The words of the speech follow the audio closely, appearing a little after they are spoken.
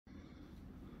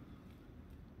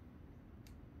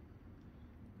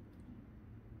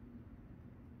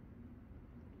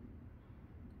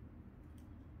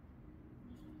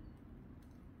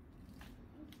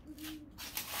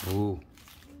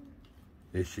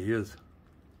There she is.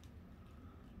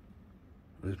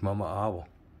 There's Mama Owl.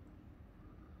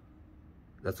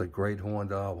 That's a great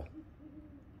horned owl.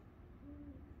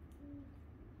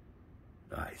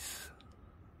 Nice.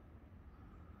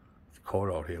 It's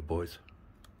cold out here, boys.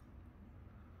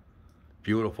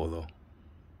 Beautiful, though.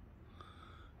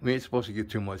 We ain't supposed to get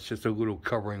too much, just a little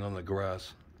covering on the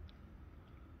grass.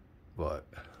 But,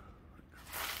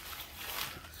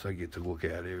 so I get to look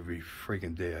at it every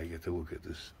freaking day. I get to look at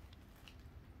this.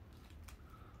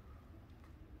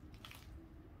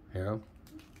 Yeah.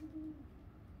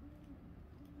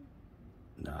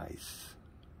 Nice.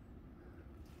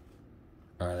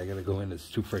 Alright, I gotta go in. It's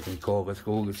too freaking cold. Let's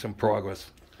go get some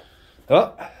progress.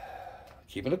 Oh,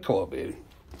 keeping it cold, baby.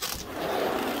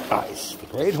 Nice. The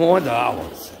great horned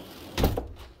owls.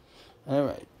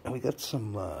 Alright, we got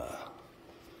some,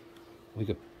 we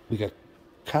got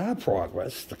car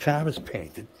progress. The car is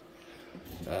painted.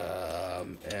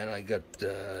 And I got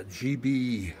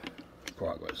GB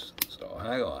progress. So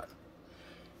hang on.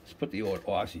 Let's put the old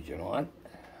oxygen on.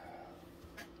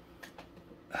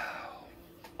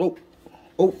 Oh,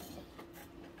 oh,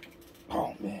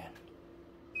 oh man.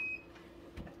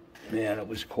 Man, it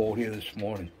was cold here this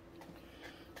morning.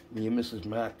 Me and Mrs.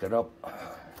 Mac got up.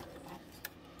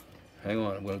 Hang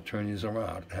on, I'm going to turn these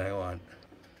around. Hang on.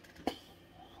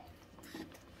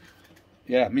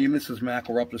 Yeah, me and Mrs. Mac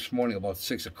were up this morning about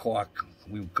 6 o'clock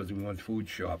because we went food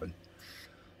shopping.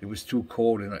 It was too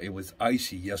cold and it was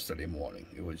icy yesterday morning.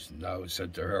 It was, now I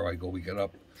said to her, we get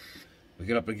up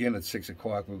again at 6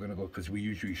 o'clock. We're going to go, because we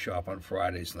usually shop on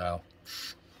Fridays now.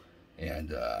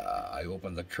 And I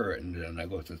opened the curtain and I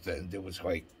looked at that and there was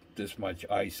like this much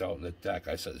ice out in the deck.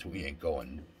 I said, we ain't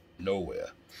going nowhere.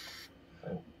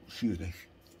 Oh, excuse me.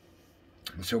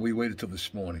 So we waited till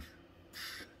this morning.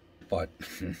 But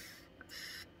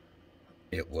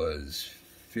it was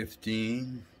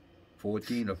 14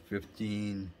 or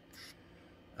 15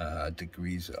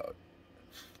 degrees out.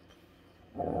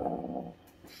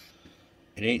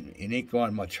 It ain't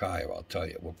gone much higher, I'll tell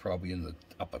you. We're probably in the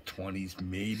upper 20s,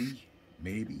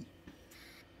 maybe.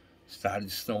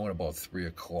 Started snowing about 3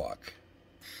 o'clock.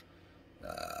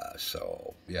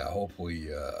 So, yeah, hopefully,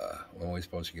 we're only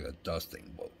supposed to get a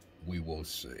dusting, but we will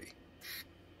see.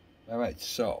 All right,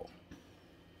 so.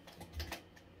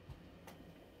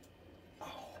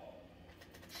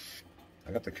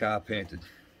 I got the car painted.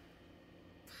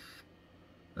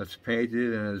 That's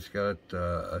painted and it's got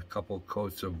a couple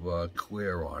coats of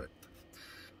clear on it.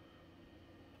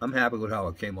 I'm happy with how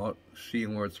it came out,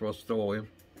 seeing where it's supposed to go in.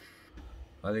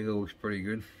 I think it looks pretty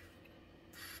good.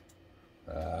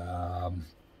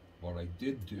 What I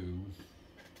did do,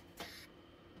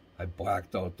 I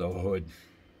blacked out the hood.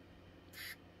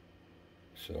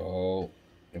 So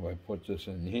if I put this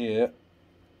in here,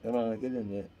 come on, get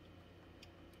in there.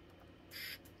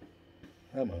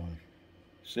 Come on.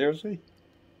 Seriously?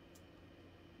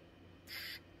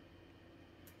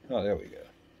 Oh, there we go.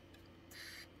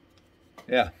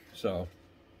 Yeah, so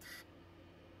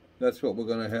that's what we're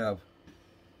going to have.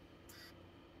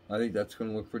 I think that's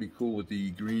going to look pretty cool with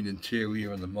the green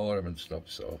interior and the motor and stuff.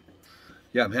 So,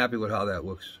 yeah, I'm happy with how that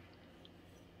looks.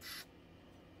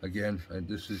 Again,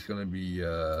 this is going to be,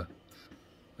 I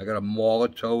got a Mauler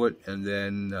toe it and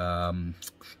then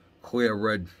clear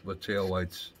red with tail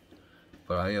lights.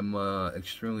 But I am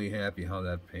extremely happy how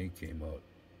that paint came out.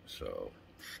 So,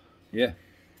 yeah.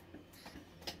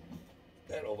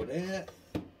 That over there.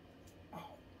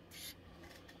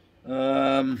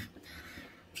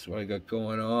 So I got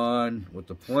going on with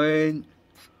the plane.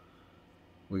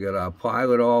 We got our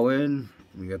pilot all in.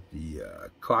 We got the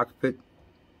cockpit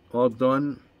all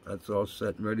done. That's all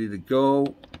set and ready to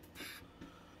go.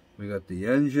 We got the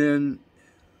engine.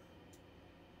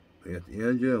 We got the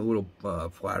engine, a little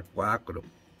flat black with a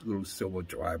little silver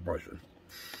dry brushing.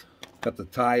 Got the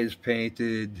tires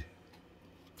painted.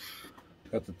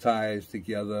 Got the tires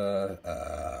together.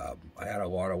 I had a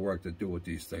lot of work to do with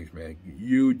these things, man.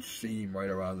 Huge seam right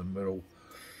around the middle.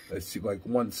 It's like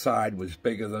one side was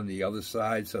bigger than the other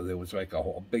side, so there was like a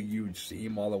whole big, huge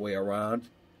seam all the way around.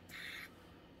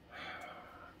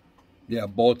 Yeah,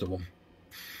 both of them.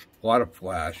 A lot of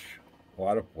flash. A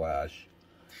lot of flash.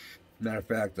 Matter of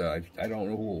fact, I don't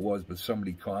know who it was, but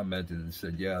somebody commented and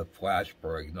said, yeah,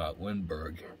 Flashberg, not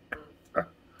Lindbergh.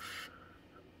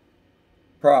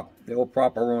 They were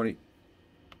properoni.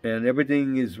 And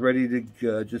everything is ready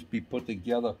to just be put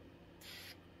together.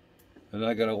 And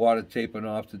I got a lot of taping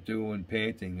off to do and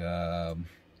painting. I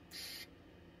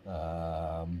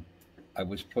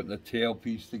was putting a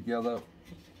tailpiece together.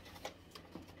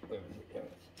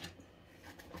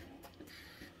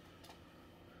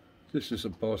 This is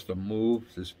supposed to move,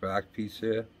 this back piece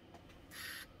here.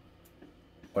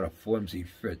 but a flimsy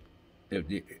fit.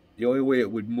 The only way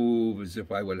it would move is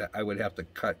if I would have to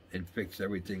cut and fix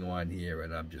everything on here,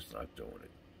 and I'm just not doing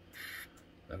it.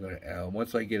 I'm gonna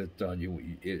once I get it done,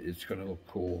 it's gonna look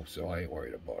cool, so I ain't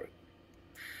worried about it.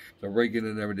 The rigging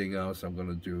and everything else I'm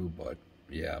gonna do, but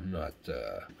yeah, I'm not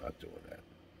doing that.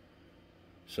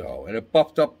 So, and it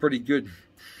buffed up pretty good.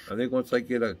 I think once I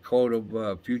get a coat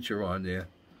of Future on there,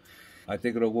 I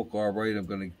think it'll look all right. I'm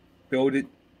gonna build it,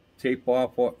 tape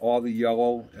off all the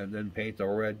yellow, and then paint the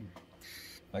red.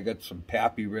 I got some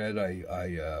Pappy Red.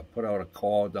 I put out a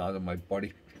call down to my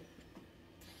buddy.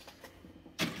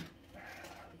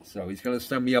 So he's going to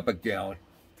send me up a gallon.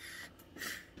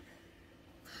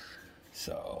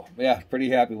 So, yeah, pretty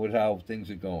happy with how things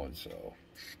are going. So,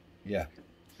 yeah.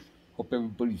 Hope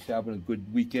everybody's having a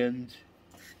good weekend.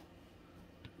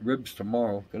 Ribs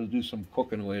tomorrow. Going to do some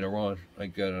cooking later on. I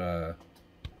got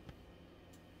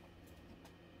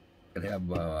gonna have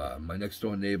my next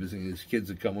door neighbors and his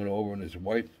kids are coming over and his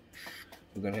wife.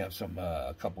 We're gonna have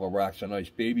a couple of racks of nice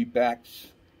baby backs,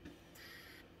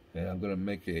 and I'm gonna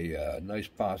make a nice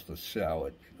pasta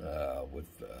salad with.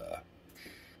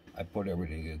 I put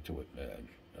everything into it, man.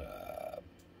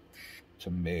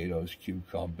 Tomatoes,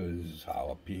 cucumbers,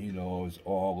 jalapenos,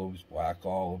 olives, black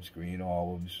olives, green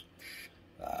olives,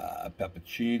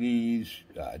 pepperoncinis,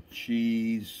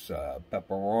 cheese,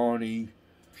 pepperoni.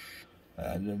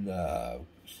 And then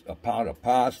a pound of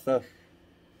pasta,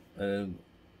 and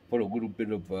put a little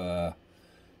bit of,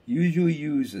 usually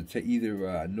use it to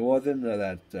either Northern or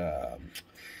that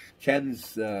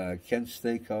Ken's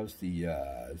Steakhouse,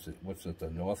 what's it, the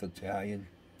North Italian,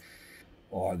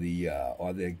 or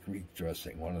their Greek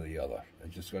dressing, one or the other. I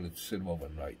just got to sit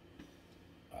overnight.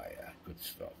 Oh yeah, good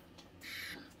stuff.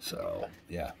 So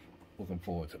yeah, looking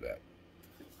forward to that.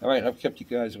 All right, I've kept you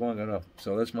guys long enough.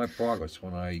 So that's my progress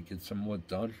when I get some more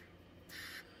done.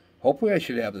 Hopefully I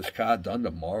should have this car done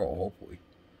tomorrow, hopefully.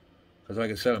 Because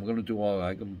like I said, I'm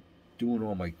doing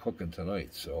all my cooking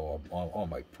tonight, so all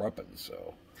my prepping.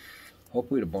 So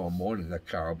hopefully tomorrow morning that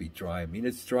car will be dry. I mean,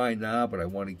 it's dry now, but I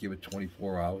want to give it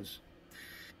 24 hours.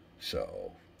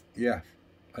 So, yeah,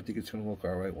 I think it's going to look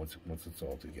all right once it's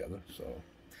all together. So,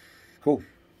 cool.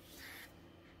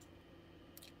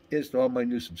 Here's to all my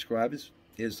new subscribers.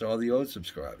 Here's to all the old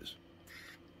subscribers.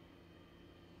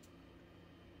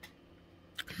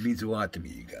 It means a lot to me,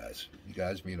 you guys. You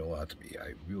guys mean a lot to me.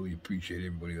 I really appreciate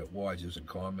everybody that watches and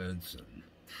comments. And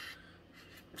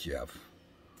Jeff.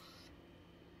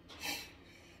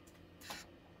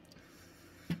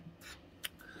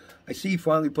 I see he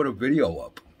finally put a video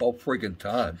up. About friggin'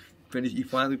 time. He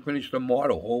finally finished the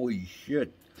model. Holy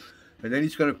shit. And then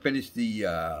he's going to finish the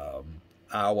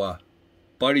our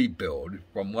buddy build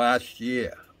from last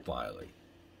year, finally.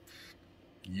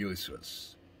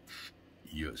 Useless.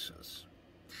 Useless.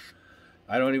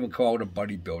 I don't even call it a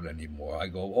buddy build anymore. I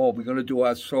go, oh, we're going to do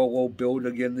our solo build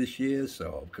again this year?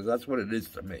 So, because that's what it is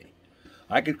to me.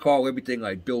 I could call everything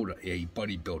I build a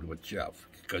buddy build with Jeff,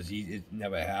 because it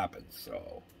never happens,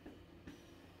 so.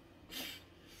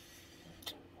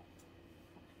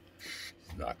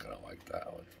 He's not going to like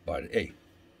that one. But, hey,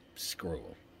 screw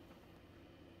him.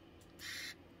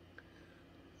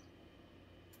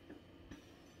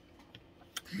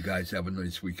 You guys have a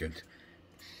nice weekend.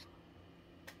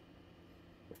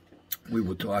 We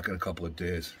will talk in a couple of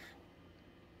days.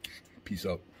 Peace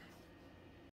out.